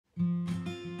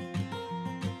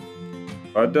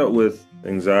I dealt with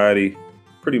anxiety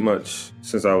pretty much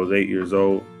since I was 8 years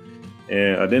old,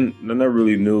 and I never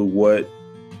really knew what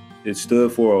it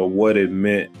stood for or what it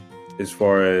meant as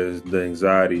far as the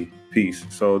anxiety piece.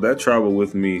 So that traveled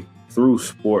with me through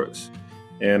sports,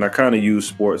 and I kind of use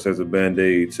sports as a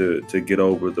band-aid to get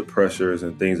over the pressures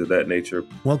and things of that nature.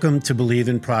 Welcome to Believe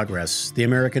in Progress, the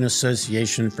American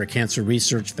Association for Cancer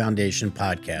Research Foundation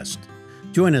podcast.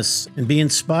 Join us and be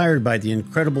inspired by the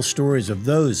incredible stories of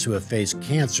those who have faced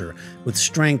cancer with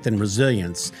strength and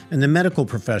resilience, and the medical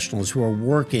professionals who are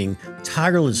working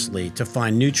tirelessly to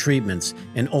find new treatments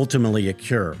and ultimately a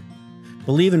cure.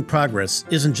 Believe in Progress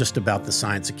isn't just about the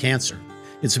science of cancer.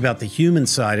 It's about the human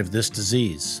side of this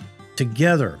disease.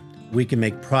 Together, we can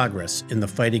make progress in the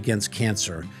fight against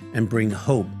cancer and bring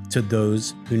hope to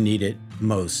those who need it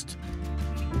most.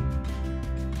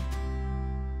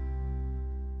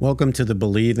 Welcome to the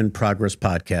Believe in Progress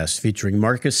podcast featuring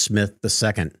Marcus Smith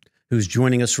II, who's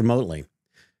joining us remotely.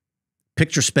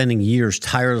 Picture spending years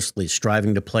tirelessly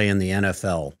striving to play in the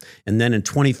NFL, and then in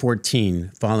 2014,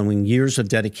 following years of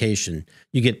dedication,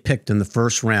 you get picked in the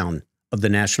first round of the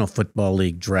National Football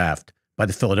League draft by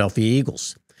the Philadelphia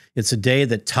Eagles. It's a day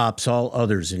that tops all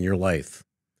others in your life.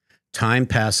 Time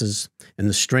passes and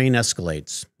the strain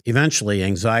escalates. Eventually,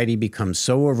 anxiety becomes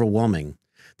so overwhelming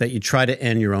that you try to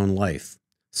end your own life.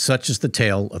 Such is the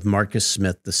tale of Marcus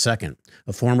Smith II,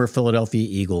 a former Philadelphia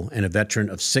Eagle and a veteran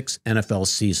of 6 NFL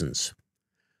seasons.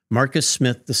 Marcus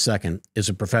Smith II is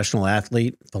a professional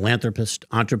athlete, philanthropist,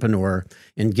 entrepreneur,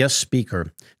 and guest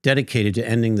speaker dedicated to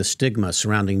ending the stigma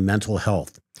surrounding mental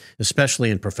health,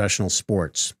 especially in professional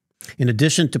sports. In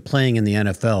addition to playing in the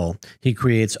NFL, he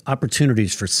creates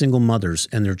opportunities for single mothers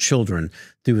and their children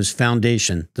through his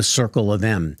foundation, The Circle of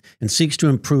M, and seeks to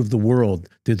improve the world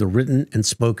through the written and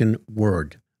spoken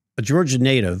word. A Georgia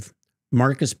native,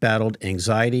 Marcus battled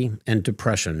anxiety and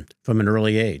depression from an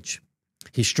early age.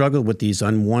 He struggled with these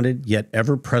unwanted yet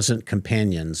ever-present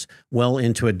companions well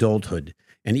into adulthood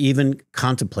and even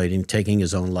contemplating taking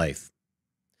his own life.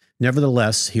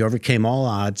 Nevertheless, he overcame all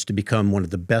odds to become one of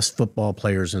the best football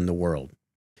players in the world.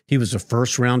 He was a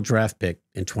first-round draft pick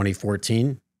in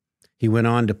 2014. He went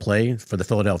on to play for the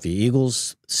Philadelphia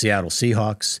Eagles, Seattle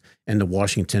Seahawks, and the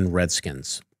Washington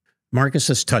Redskins. Marcus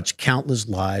has touched countless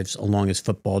lives along his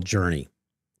football journey.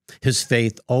 His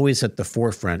faith always at the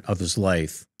forefront of his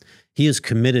life. He is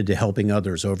committed to helping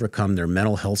others overcome their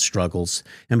mental health struggles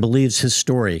and believes his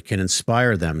story can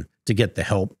inspire them to get the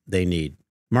help they need.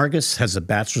 Marcus has a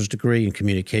bachelor's degree in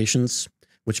communications,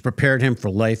 which prepared him for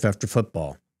life after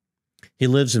football. He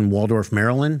lives in Waldorf,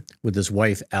 Maryland, with his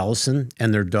wife, Allison,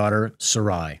 and their daughter,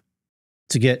 Sarai.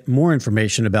 To get more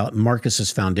information about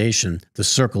Marcus's foundation, The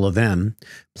Circle of M,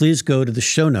 please go to the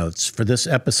show notes for this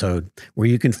episode, where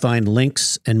you can find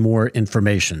links and more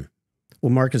information. Well,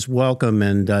 Marcus, welcome,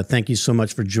 and thank you so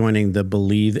much for joining the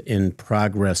Believe in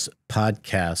Progress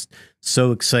podcast.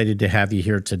 So excited to have you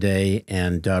here today,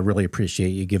 and really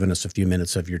appreciate you giving us a few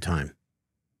minutes of your time.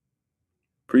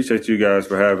 Appreciate you guys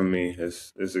for having me.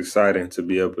 It's exciting to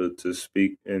be able to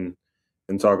speak and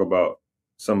talk about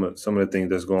some of the things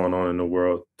that's going on in the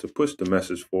world to push the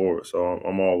message forward. So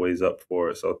I'm always up for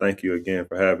it. So thank you again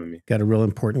for having me. Got a real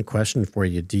important question for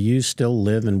you. Do you still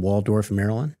live in Waldorf,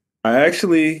 Maryland? I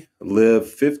actually live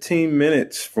 15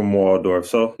 minutes from Waldorf,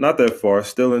 so not that far,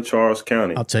 still in Charles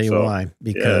County. I'll tell you why.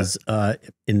 Because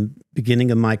in beginning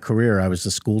of my career, I was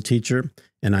a school teacher,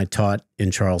 and I taught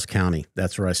in Charles County.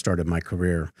 That's where I started my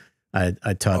career. I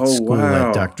taught school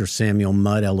at Dr. Samuel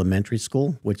Mudd Elementary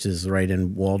School, which is right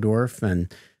in Waldorf,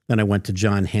 and then I went to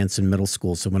John Hanson Middle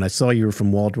School. So when I saw you were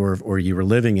from Waldorf, or you were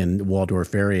living in the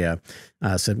Waldorf area,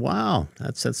 I said, wow,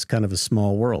 that's kind of a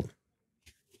small world.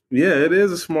 Yeah, it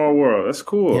is a small world. That's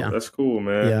cool. Yeah. That's cool,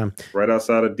 man. Yeah. Right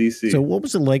outside of D.C. So what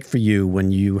was it like for you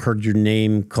when you heard your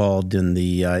name called in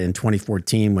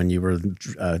 2014 when you were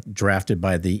drafted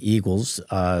by the Eagles,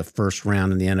 first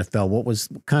round in the NFL?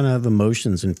 What kind of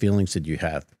emotions and feelings did you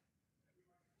have?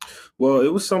 Well,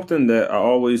 it was something that I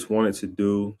always wanted to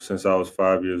do since I was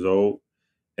 5 years old.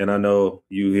 And I know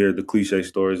you hear the cliche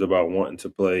stories about wanting to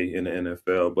play in the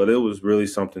NFL, but it was really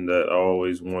something that I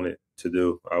always wanted to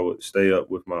do. I would stay up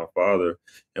with my father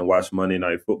and watch Monday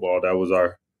Night Football. That was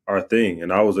our thing.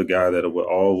 And I was a guy that would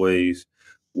always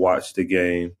watch the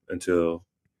game until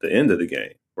the end of the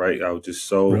game, right? I was just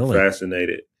so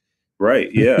fascinated. Right.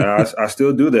 Yeah, I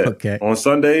still do that. Okay. On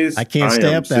Sundays, I can't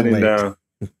stay up that late. Down.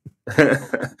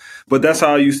 But that's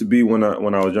how I used to be when I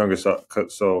was younger.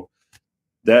 So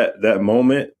that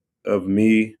moment of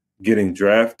me getting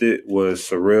drafted was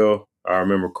surreal. I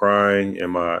remember crying in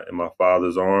my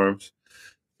father's arms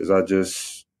because I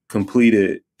just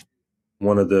completed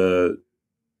one of the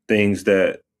things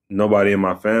that nobody in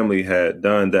my family had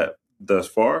done that thus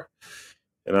far.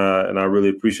 And I really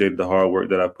appreciated the hard work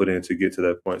that I put in to get to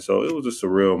that point. So it was a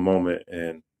surreal moment,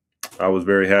 and I was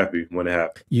very happy when it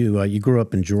happened. You grew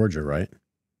up in Georgia, right?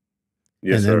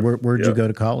 Yes, and then sir. where'd you go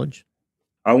to college?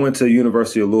 I went to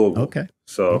University of Louisville. Okay.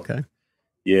 So okay.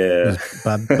 Yeah.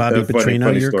 Bobby funny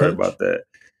Petrino your story coach? about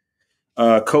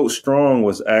that. Coach Strong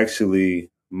was actually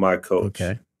my coach.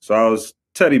 Okay. So I was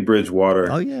Teddy Bridgewater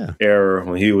era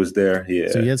when he was there. Yeah.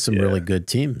 So you had some really good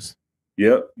teams.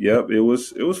 Yep. It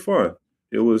was fun.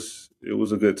 It was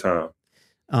a good time.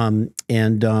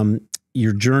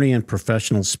 Your journey in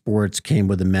professional sports came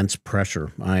with immense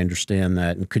pressure. I understand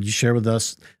that. And could you share with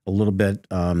us a little bit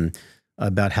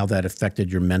about how that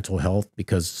affected your mental health?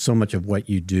 Because so much of what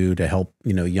you do to help,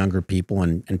 younger people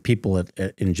and people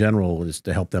in general is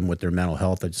to help them with their mental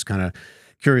health. I'm just kind of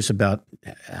curious about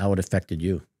how it affected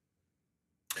you.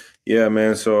 Yeah,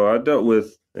 man. So I dealt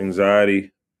with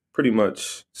anxiety pretty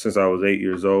much since I was 8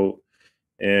 years old.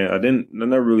 And I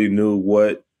never really knew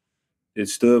what it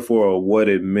stood for or what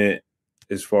it meant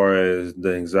as far as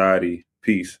the anxiety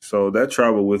piece. So that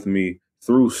traveled with me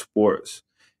through sports.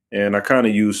 And I kind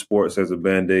of use sports as a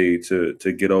Band-Aid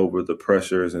to get over the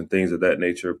pressures and things of that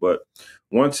nature. But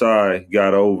once I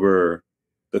got over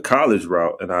the college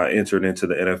route and I entered into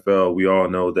the NFL, we all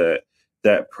know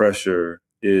that pressure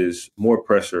is more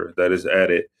pressure that is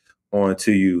added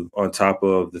onto you on top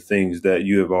of the things that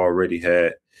you have already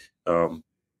had,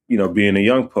 being a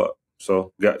young pup.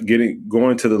 So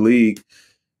going to the league,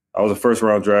 I was a first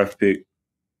round draft pick.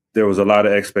 There was a lot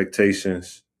of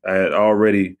expectations. I had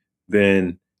already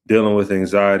been dealing with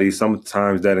anxiety.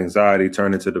 Sometimes that anxiety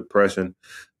turned into depression.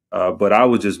 But I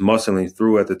was just muscling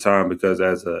through at the time because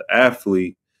as an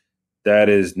athlete, that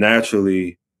is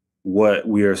naturally what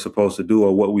we are supposed to do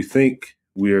or what we think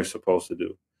we are supposed to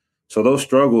do. So those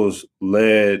struggles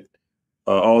led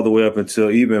all the way up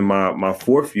until even my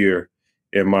fourth year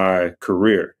in my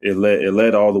career. It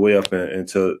led all the way up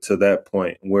into that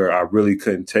point where I really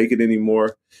couldn't take it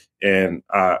anymore, and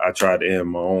I tried to end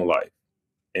my own life.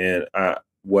 And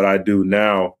what I do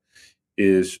now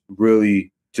is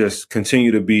really just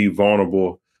continue to be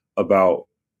vulnerable about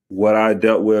what I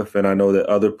dealt with, and I know that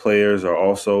other players are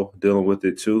also dealing with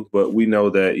it too. But we know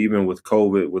that even with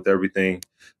COVID, with everything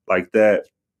like that,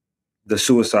 the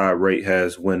suicide rate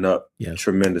has went up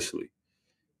tremendously.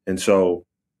 And so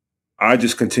I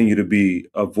just continue to be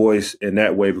a voice in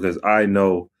that way because I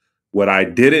know what I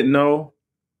didn't know.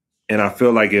 And I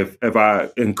feel like if I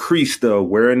increase the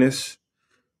awareness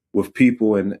with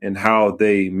people and how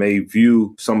they may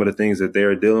view some of the things that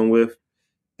they're dealing with,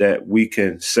 that we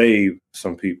can save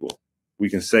some people.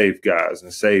 We can save guys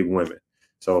and save women.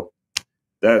 So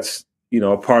that's,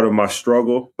 a part of my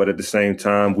struggle. But at the same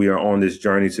time, we are on this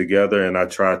journey together, and I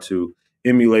try to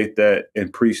emulate that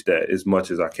and preach that as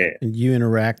much as I can. And you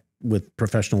interact with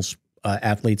professional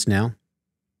athletes now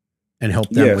and help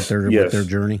them with their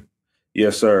journey?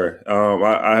 Yes, sir.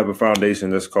 I have a foundation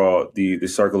that's called the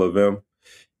Circle of M.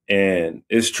 And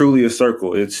it's truly a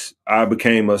circle. I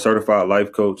became a certified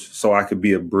life coach so I could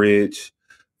be a bridge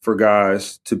for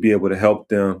guys to be able to help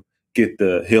them get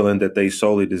the healing that they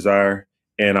solely desire.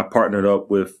 And I partnered up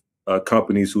with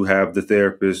companies who have the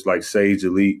therapists like Sage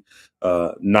Elite,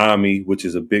 NAMI, which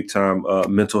is a big time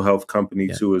mental health company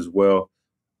too as well.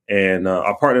 And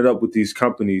I partnered up with these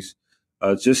companies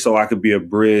just so I could be a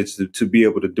bridge to be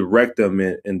able to direct them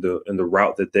in the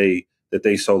route that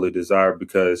they solely desire,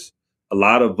 because a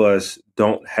lot of us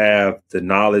don't have the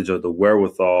knowledge or the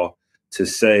wherewithal to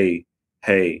say,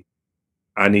 hey,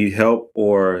 I need help,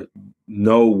 or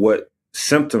know what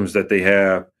symptoms that they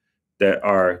have that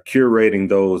are curating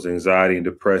those anxiety and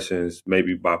depressions,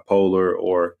 maybe bipolar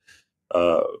or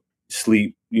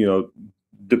sleep,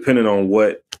 depending on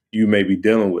what you may be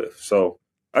dealing with. So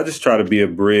I just try to be a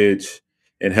bridge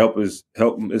and help as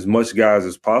much guys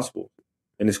as possible.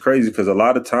 And it's crazy because a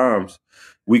lot of times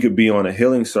we could be on a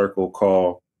healing circle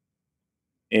call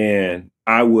and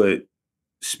I would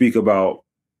speak about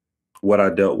what I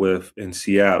dealt with in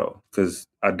Seattle, because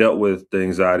I dealt with the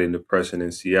anxiety and depression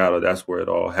in Seattle. That's where it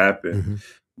all happened. Mm-hmm.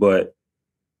 But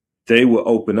they would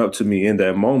open up to me in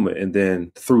that moment. And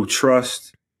then through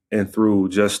trust and through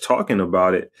just talking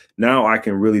about it, now I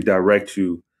can really direct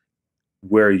you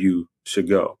where you should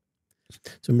go.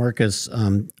 So, Marcus,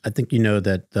 I think you know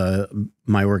that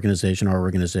my organization, our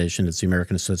organization, it's the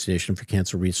American Association for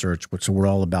Cancer Research, so we're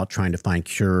all about trying to find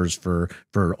cures for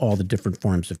all the different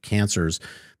forms of cancers.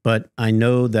 But I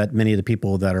know that many of the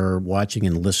people that are watching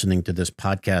and listening to this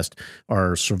podcast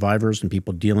are survivors and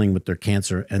people dealing with their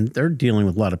cancer, and they're dealing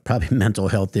with a lot of probably mental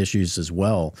health issues as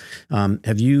well.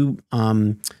 Have you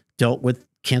dealt with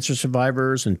cancer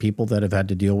survivors and people that have had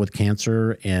to deal with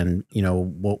cancer, and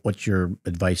what's your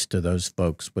advice to those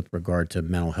folks with regard to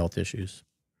mental health issues?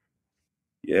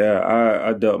 Yeah,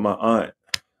 I dealt my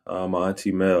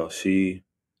auntie Mel. She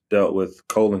dealt with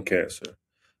colon cancer.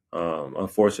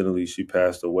 Unfortunately, she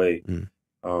passed away.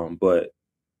 Mm. But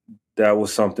that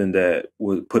was something that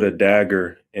would put a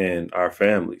dagger in our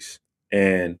families,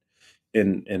 and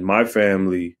in my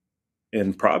family,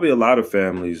 and probably a lot of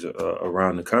families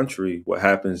around the country. What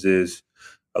happens is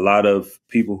a lot of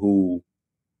people who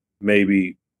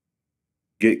maybe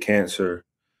get cancer,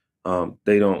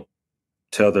 they don't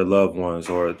tell their loved ones,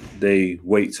 or they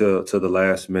wait till the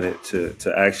last minute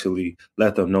to actually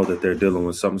let them know that they're dealing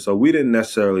with something. So we didn't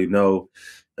necessarily know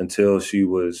until she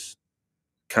was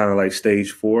kind of like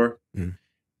stage 4, Mm.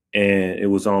 and it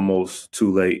was almost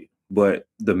too late. But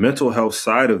the mental health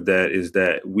side of that is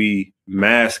that we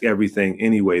mask everything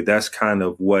anyway. That's kind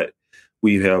of what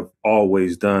we have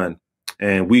always done.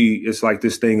 And it's like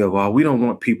this thing of, oh, we don't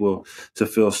want people to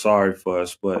feel sorry for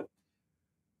us. But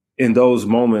in those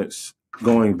moments,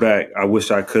 going back, I wish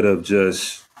I could have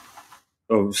just,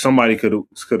 or somebody could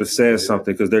have said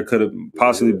something, because there could have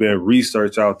possibly been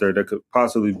research out there. There could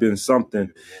possibly been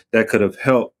something that could have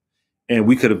helped, and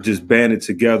we could have just banded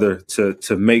together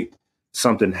to make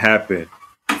something happen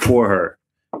for her,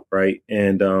 right?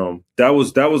 And that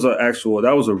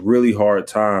was a really hard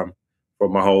time for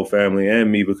my whole family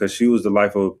and me, because she was the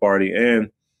life of the party,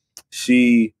 and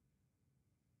she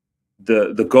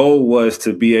the goal was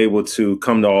to be able to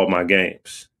come to all my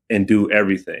games and do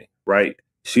everything, right?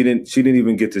 She didn't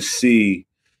even get to see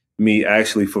me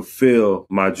actually fulfill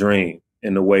my dream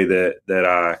in the way that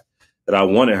I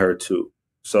wanted her to.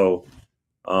 So,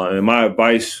 and my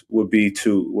advice would be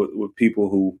with people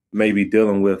who may be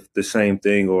dealing with the same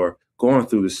thing or going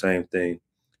through the same thing.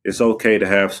 It's okay to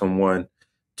have someone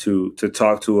to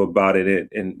talk to about it,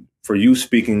 and for you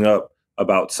speaking up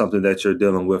about something that you're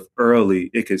dealing with early,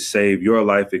 it could save your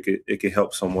life. It could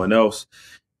help someone else.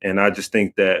 And I just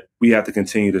think that we have to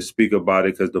continue to speak about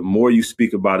it, because the more you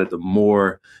speak about it, the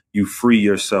more you free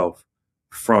yourself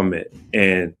from it.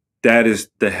 And that is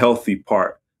the healthy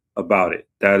part about it.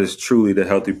 That is truly the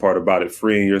healthy part about it,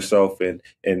 freeing yourself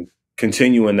and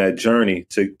continuing that journey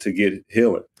to get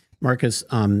healing. Marcus,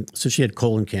 so she had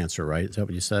colon cancer, right? Is that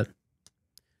what you said?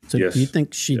 So Yes. do you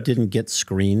think she Yes. didn't get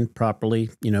screened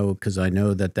properly? Because I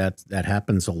know that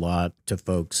happens a lot to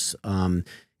folks. And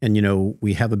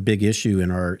we have a big issue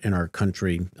in our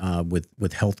country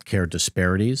with healthcare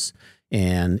disparities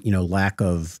and lack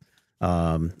of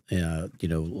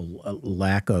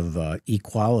lack of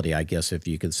equality, I guess, if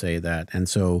you could say that. And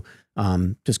so,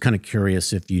 just kind of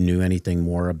curious if you knew anything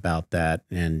more about that,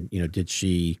 and did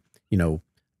she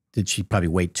probably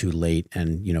wait too late,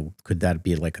 and could that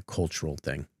be like a cultural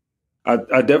thing?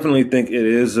 I definitely think it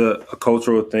is a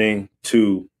cultural thing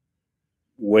to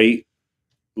wait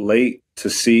late to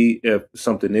see if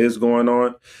something is going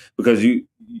on, because you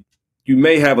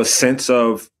may have a sense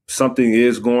of something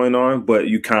is going on, but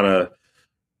you kind of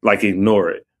like ignore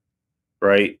it,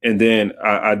 right? And then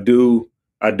I do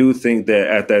think that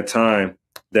at that time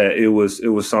that it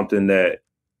was something that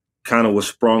kind of was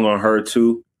sprung on her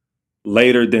too,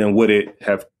 later than what it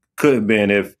have could have been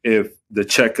if the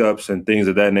checkups and things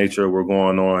of that nature were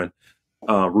going on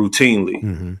routinely.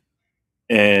 Mm-hmm.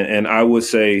 And I would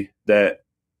say that,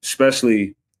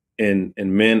 especially in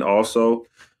men also,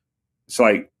 it's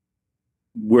like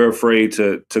we're afraid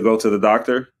to go to the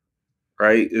doctor,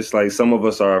 right? It's like some of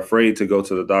us are afraid to go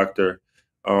to the doctor,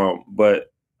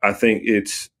 but I think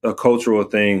it's a cultural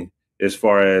thing as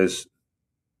far as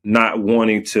not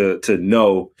wanting to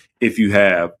know if you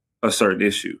have a certain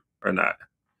issue or not.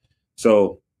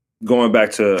 So going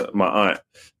back to my aunt,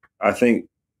 I think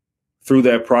through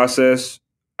that process,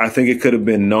 I think it could have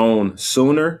been known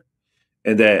sooner,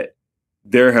 and that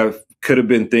there have could have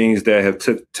been things that have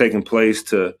taken place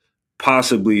to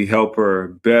possibly help her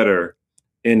better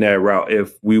in that route,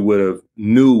 if we would have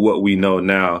knew what we know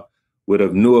now, would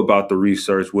have knew about the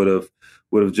research, would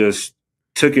have just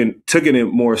taken it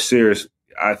more serious,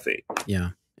 I think. Yeah,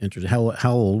 interesting.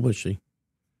 How old was she?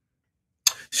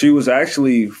 She was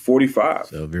actually 45.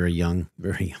 So very young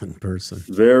person.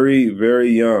 Very,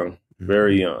 very young.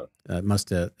 Very young. Must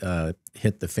have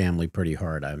hit the family pretty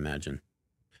hard, I imagine.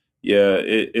 Yeah,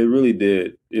 it really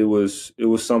did. It was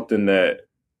something that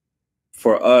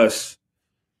for us,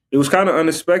 it was kind of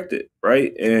unexpected,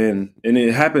 right? And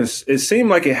it happens. It seemed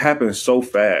like it happened so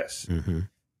fast. Mm-hmm.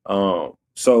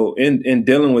 So in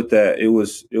dealing with that, it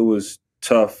was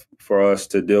tough for us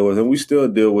to deal with, and we still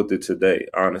deal with it today,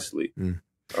 honestly. Mm.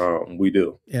 We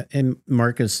do. Yeah, and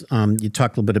Marcus, you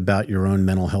talked a little bit about your own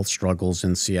mental health struggles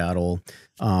in Seattle.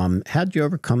 How did you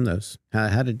overcome those?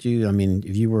 How did you? I mean,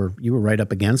 if you were right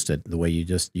up against it, the way you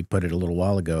put it a little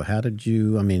while ago. How did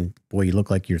you? I mean, boy, you look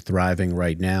like you're thriving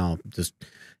right now. Just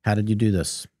how did you do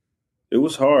this? It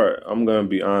was hard. I'm gonna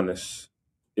be honest.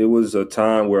 It was a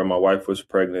time where my wife was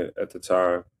pregnant at the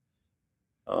time.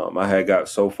 I had got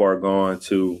so far gone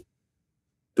to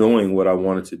doing what I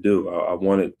wanted to do. I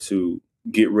wanted to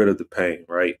get rid of the pain,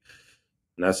 right?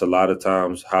 And that's a lot of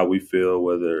times how we feel,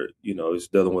 whether, it's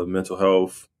dealing with mental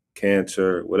health,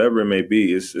 cancer, whatever it may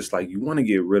be. It's like you want to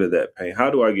get rid of that pain. How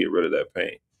do I get rid of that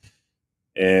pain?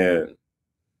 And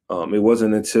it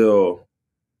wasn't until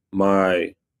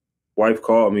my wife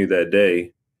called me that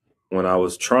day when I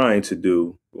was trying to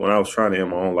end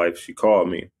my own life. She called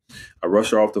me. I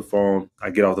rush her off the phone. I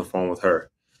get off the phone with her.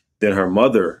 Then her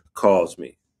mother calls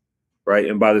me, right?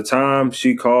 And by the time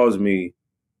she calls me,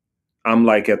 I'm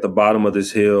like at the bottom of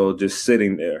this hill, just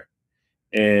sitting there.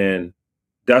 And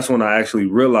that's when I actually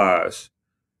realized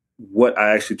what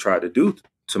I actually tried to do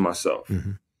to myself.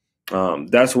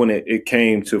 That's when it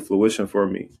came to fruition for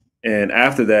me. And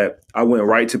after that, I went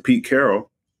right to Pete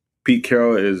Carroll. Pete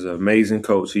Carroll is an amazing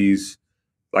coach. He's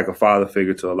like a father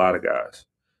figure to a lot of guys.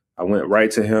 I went right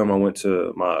to him. I went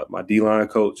to my D-line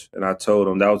coach, and I told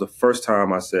him that was the first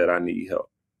time I said I need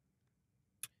help.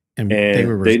 And they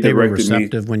were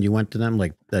receptive when you went to them,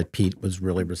 like that Pete was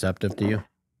really receptive to you?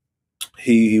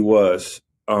 He was,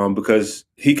 because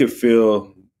he could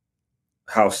feel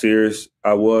how serious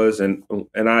I was, and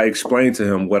I explained to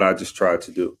him what I just tried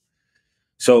to do.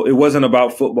 So it wasn't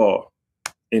about football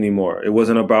anymore. It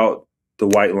wasn't about the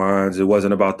white lines. It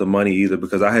wasn't about the money either,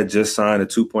 because I had just signed a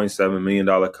 $2.7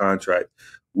 million contract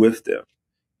with them.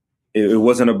 It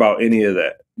wasn't about any of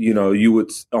that. You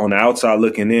would, on the outside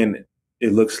looking in,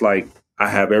 it looks like I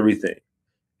have everything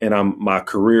and my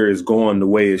career is going the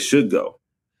way it should go.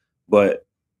 But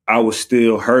I was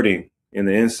still hurting in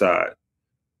the inside,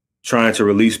 trying to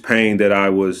release pain that I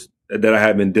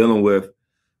had been dealing with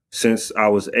since I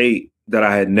was 8, that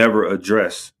I had never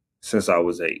addressed since I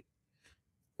was 8.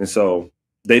 And so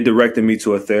they directed me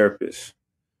to a therapist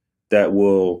I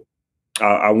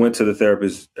went to the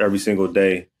therapist every single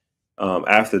day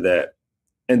after that.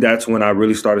 And that's when I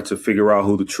really started to figure out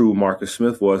who the true Marcus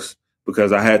Smith was,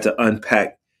 because I had to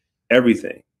unpack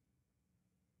everything.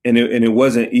 And it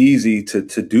wasn't easy to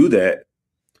do that.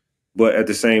 But at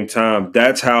the same time,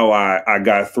 that's how I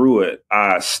got through it.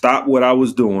 I stopped what I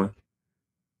was doing,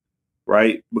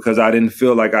 right? Because I didn't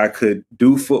feel like I could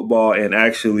do football and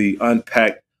actually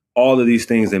unpack all of these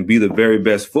things and be the very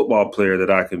best football player that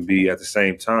I can be at the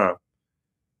same time.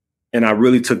 And I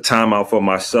really took time out for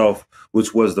myself,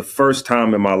 which was the first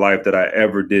time in my life that I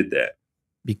ever did that.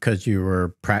 Because you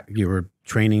were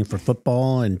training for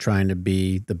football and trying to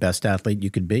be the best athlete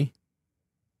you could be?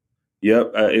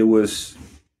 Yep. It was,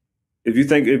 if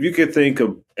you could think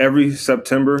of every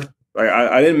September, like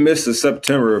I didn't miss a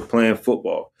September of playing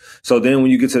football. So then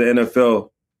when you get to the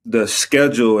NFL, the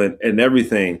schedule and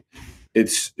everything,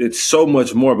 it's so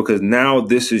much more, because now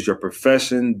this is your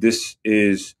profession. This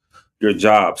is your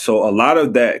job. So a lot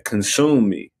of that consumed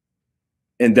me.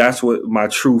 And that's what my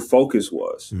true focus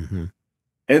was. Mm-hmm.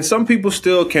 And some people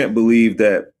still can't believe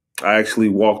that I actually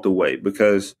walked away,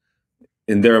 because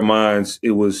in their minds,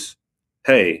 it was,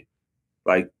 hey,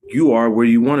 like, you are where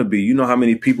you want to be. You know how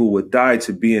many people would die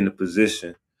to be in the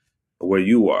position where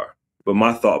you are. But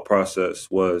my thought process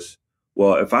was,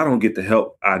 well, if I don't get the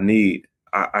help I need,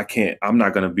 I'm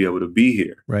not going to be able to be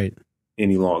here right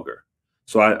any longer.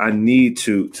 So I need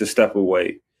to step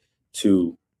away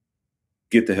to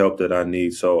get the help that I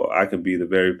need, so I can be the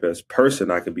very best person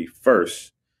I can be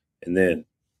first, and then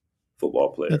football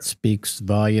player. That speaks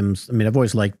volumes. I mean, I've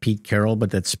always liked Pete Carroll,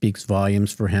 but that speaks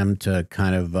volumes for him to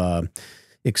kind of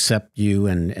accept you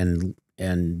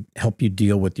and help you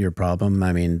deal with your problem.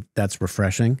 I mean, that's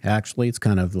refreshing. Actually, it's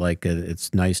kind of like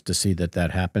it's nice to see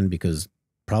that happened, because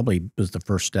probably was the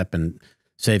first step in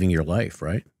saving your life,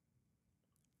 right?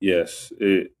 Yes,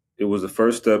 it was the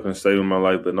first step in saving my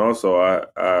life, but also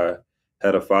I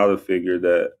had a father figure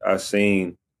that I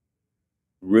seen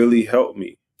really help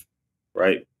me.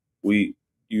 Right? You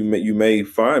may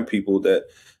find people that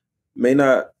may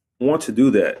not want to do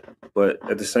that, but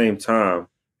at the same time,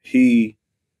 he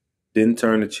didn't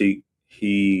turn the cheek.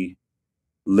 He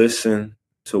listened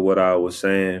to what I was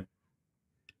saying.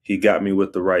 He got me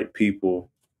with the right people.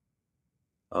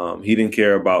 He didn't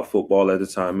care about football at the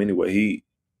time anyway. He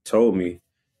told me,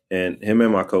 and him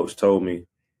and my coach told me,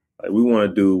 like, we want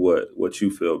to do what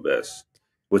you feel best.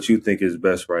 what you think is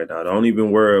best right now. Don't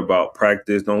even worry about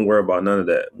practice. Don't worry about none of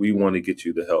that. We want to get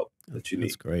you the help that you need.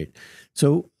 That's great.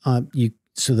 So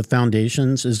so the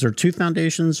foundations, is there two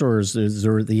foundations, or is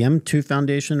there the M2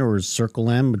 Foundation, or is Circle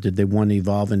M? Or did they one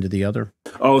evolve into the other?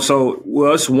 Oh, so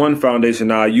well, it's one foundation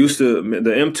now. The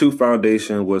M2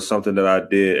 Foundation was something that I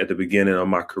did at the beginning of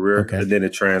my career, Okay. and then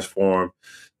it transformed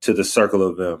to the Circle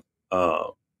of M,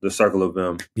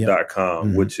 thecircleofm.com,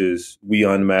 Mm-hmm. which is we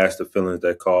unmask the feelings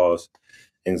that cause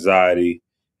anxiety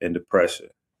and depression.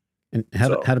 And how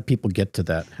do people get to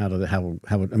that?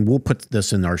 And we'll put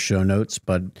this in our show notes,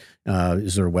 but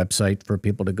is there a website for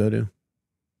people to go to?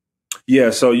 Yeah,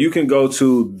 so you can go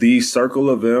to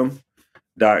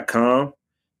thecircleofm.com,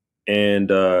 and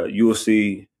you will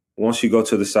see, once you go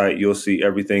to the site, you'll see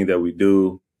everything that we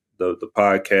do, the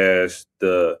podcast,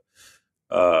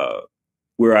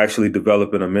 we're actually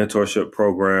developing a mentorship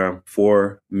program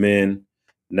for men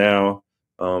now.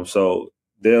 So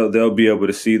they'll be able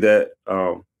to see that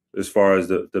as far as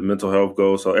the mental health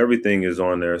goes. So everything is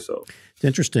on there. So it's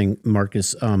interesting,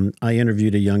 Marcus. I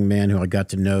interviewed a young man who I got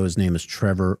to know. His name is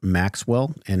Trevor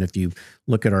Maxwell. And if you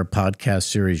look at our podcast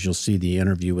series, you'll see the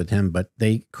interview with him. But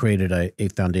they created a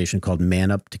foundation called Man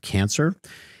Up to Cancer.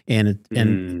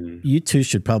 And you two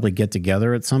should probably get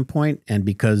together at some point. And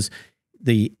because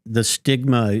the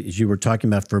stigma, as you were talking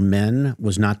about, for men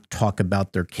was not to talk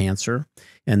about their cancer,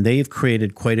 and they've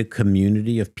created quite a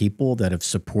community of people that have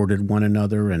supported one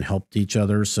another and helped each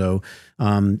other. So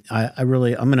I'm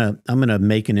gonna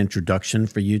make an introduction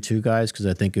for you two guys, because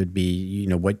I think it would be,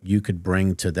 what you could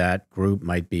bring to that group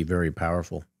might be very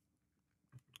powerful.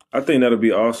 I think that'll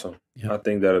be awesome. Yeah. I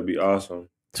think that'll be awesome.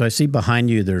 So I see behind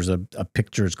you there's a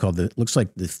picture. It's called it looks like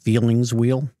the Feelings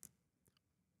Wheel.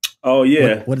 Oh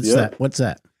yeah. What is that? What's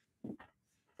that?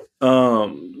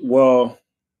 Well,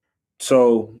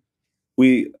 so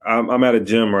I'm at a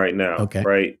gym right now. Okay.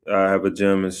 Right. I have a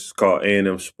gym. It's called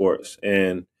A&M Sports,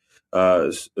 and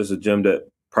it's a gym that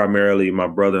primarily my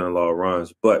brother-in-law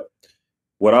runs. But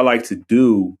what I like to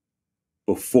do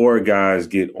before guys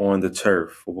get on the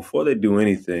turf, or before they do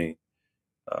anything,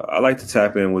 I like to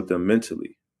tap in with them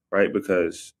mentally, right?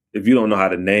 Because if you don't know how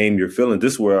to name your feelings,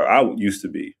 this is where I used to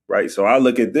be, right? So I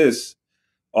look at this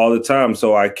all the time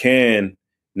so I can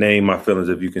name my feelings,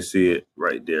 if you can see it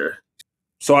right there.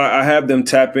 So I have them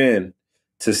tap in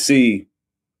to see,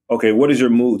 okay, what is your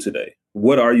mood today?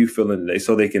 What are you feeling today?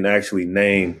 So they can actually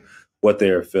name what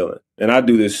they're feeling. And I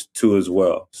do this too as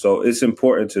well. So it's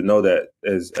important to know that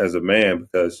as a man,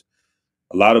 because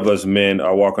a lot of us men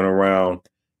are walking around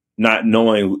not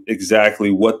knowing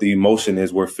exactly what the emotion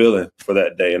is we're feeling for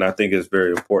that day. And I think it's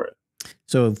very important.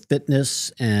 So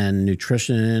fitness and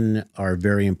nutrition are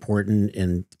very important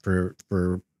for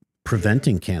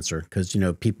preventing cancer, because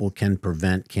people can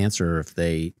prevent cancer if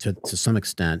they to some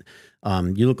extent.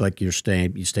 You look like you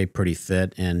stay pretty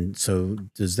fit, and so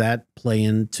does that play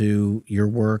into your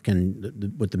work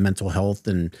and with the mental health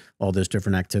and all those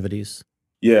different activities?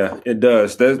 Yeah, it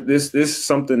does. This is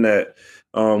something that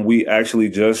we actually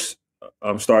just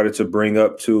started to bring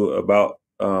up to about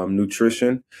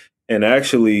nutrition, and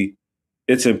actually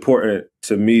it's important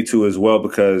to me too as well,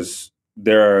 because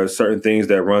there are certain things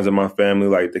that runs in my family,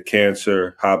 like the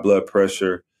cancer, high blood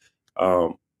pressure,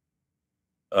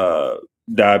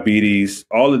 diabetes.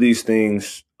 All of these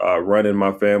things run in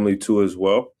my family too as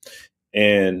well.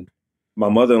 And my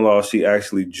mother-in-law, she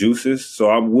actually juices. So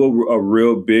I'm a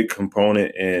real big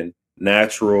component in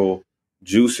natural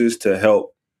juices to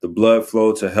help the blood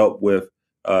flow, to help with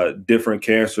different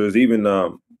cancers, even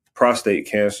prostate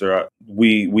cancer.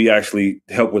 We actually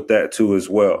help with that too as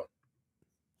well.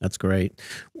 That's great.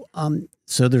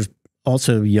 So there's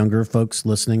also younger folks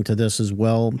listening to this as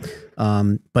well.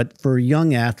 But for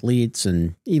young athletes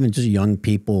and even just young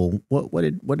people, what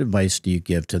advice do you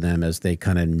give to them as they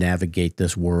kind of navigate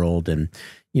this world, and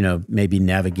maybe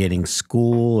navigating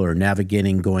school, or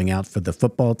navigating going out for the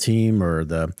football team, or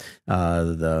the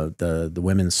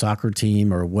women's soccer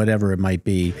team, or whatever it might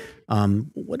be?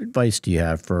 What advice do you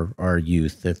have for our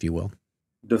youth, if you will?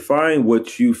 Define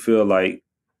what you feel like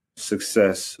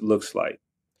success looks like.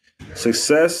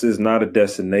 Success is not a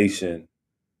destination,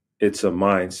 it's a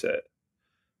mindset.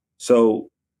 So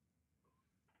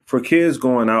for kids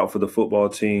going out for the football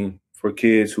team, for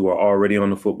kids who are already on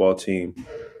the football team,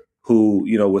 who,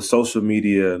 with social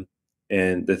media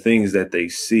and the things that they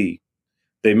see,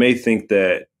 they may think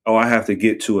that, oh, I have to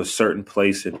get to a certain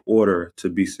place in order to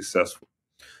be successful.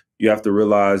 You have to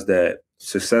realize that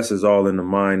success is all in the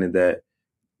mind, and that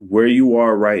where you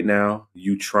are right now,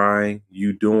 you trying,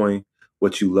 you doing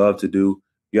what you love to do,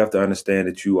 you have to understand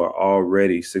that you are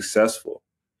already successful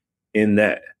in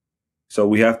that. So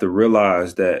we have to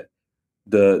realize that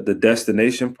the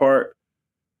destination part,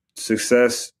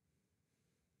 success,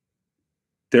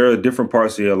 there are different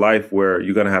parts of your life where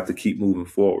you're going to have to keep moving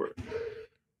forward.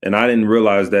 And I didn't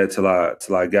realize that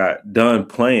till I got done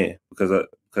playing,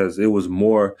 because it was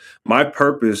more, my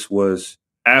purpose was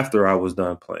after I was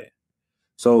done playing.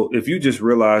 So if you just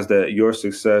realize that your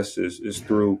success is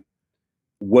through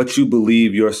what you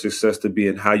believe your success to be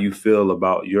and how you feel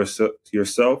about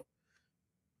yourself,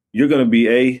 you're going to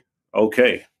be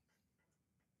okay.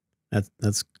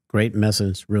 That's great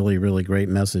message. Really, really great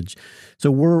message.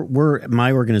 So we're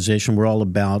my organization. We're all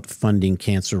about funding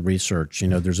cancer research. You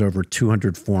know, there's over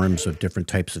 200 forms of different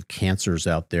types of cancers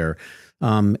out there.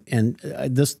 And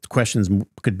this question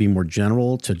could be more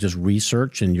general to just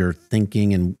research and your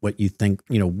thinking and what you think.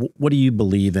 You know, what do you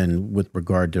believe in with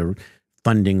regard to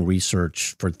funding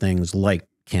research for things like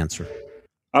cancer?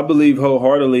 I believe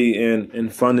wholeheartedly in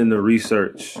funding the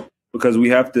research, because we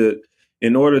have to,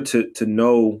 in order to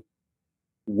know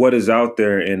what is out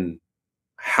there and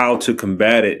how to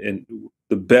combat it and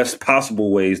the best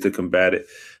possible ways to combat it.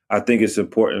 I think it's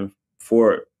important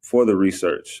for the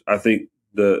research. I think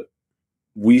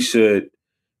we should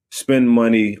spend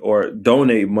money or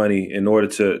donate money in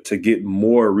order to get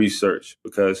more research,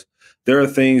 because there are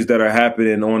things that are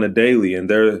happening on a daily, and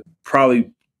there are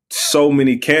probably so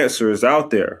many cancers out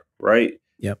there, right?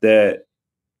 Yep. That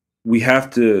you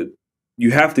have to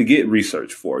get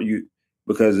research for you,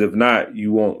 because if not,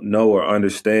 you won't know or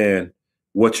understand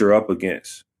what you're up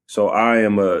against. So I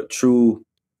am a true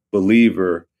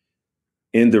believer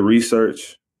in the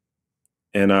research,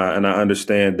 and I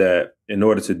understand that in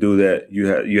order to do that,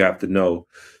 you have to know,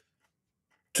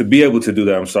 to be able to do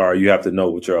that. I'm sorry, you have to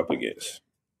know what you're up against.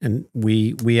 And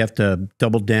we have to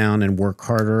double down and work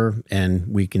harder, and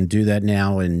we can do that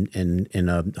now in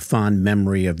a fond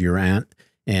memory of your aunt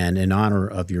and in honor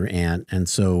of your aunt. And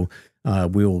so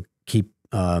we will keep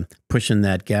pushing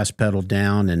that gas pedal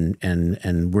down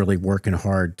and really working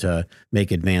hard to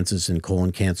make advances in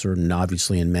colon cancer and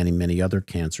obviously in many, many other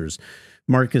cancers.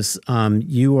 Marcus,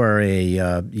 you're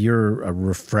a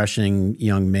refreshing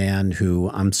young man who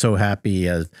I'm so happy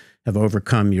have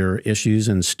overcome your issues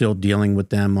and still dealing with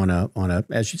them on a,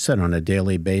 as you said, on a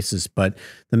daily basis. But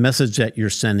the message that you're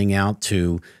sending out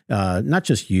to not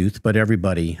just youth, but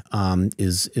everybody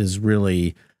is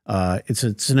really,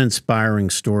 it's an inspiring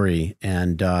story.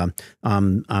 And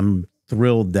I'm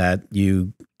thrilled that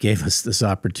you gave us this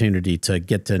opportunity to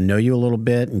get to know you a little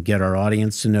bit and get our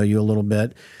audience to know you a little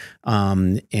bit.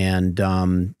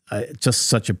 Just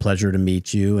such a pleasure to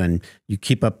meet you, and you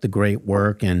keep up the great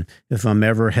work. And if I'm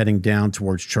ever heading down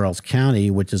towards Charles County,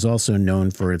 which is also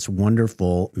known for its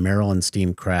wonderful Maryland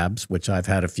steamed crabs, which I've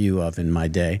had a few of in my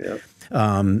day, yep.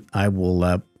 I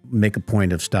will make a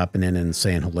point of stopping in and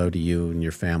saying hello to you and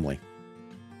your family.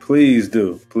 Please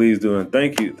do. And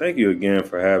thank you again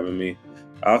for having me.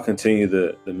 I'll continue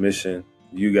the mission,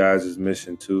 you guys'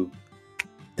 mission too.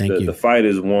 Thank you. The fight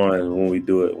is won when we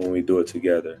do it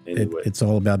together. Anyway. It's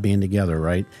all about being together,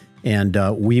 right? And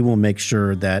we will make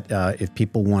sure that if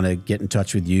people want to get in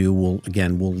touch with you, we'll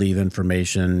leave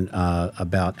information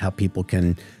about how people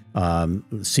can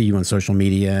see you on social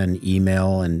media and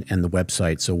email and the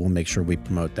website. So we'll make sure we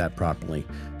promote that properly.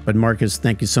 But Marcus,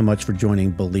 thank you so much for joining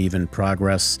Believe in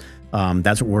Progress.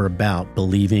 That's what we're about,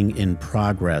 believing in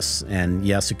progress. And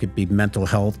yes, it could be mental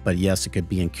health, but yes, it could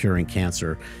be in curing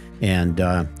cancer. And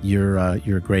you're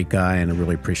a great guy, and I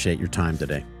really appreciate your time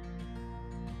today.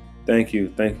 Thank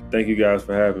you. Thank you guys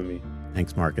for having me.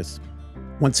 Thanks, Marcus.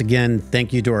 Once again,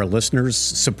 thank you to our listeners,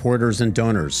 supporters, and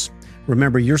donors.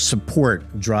 Remember, your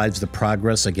support drives the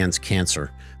progress against cancer.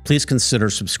 Please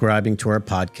consider subscribing to our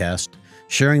podcast,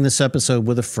 sharing this episode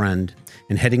with a friend,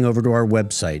 and heading over to our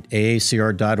website,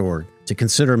 aacr.org, to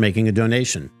consider making a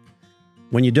donation.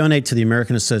 When you donate to the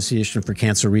American Association for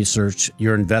Cancer Research,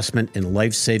 your investment in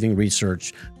life-saving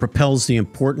research propels the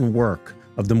important work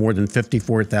of the more than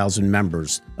 54,000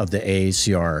 members of the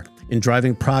AACR in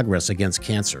driving progress against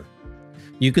cancer.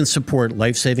 You can support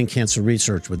life-saving cancer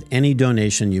research with any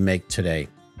donation you make today.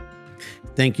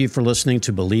 Thank you for listening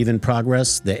to Believe in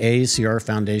Progress, the AACR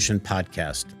Foundation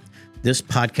podcast. This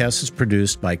podcast is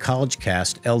produced by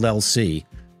CollegeCast, LLC.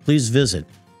 Please visit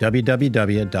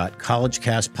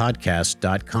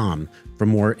www.collegecastpodcast.com for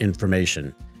more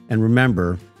information. And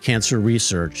remember, cancer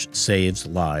research saves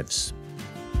lives.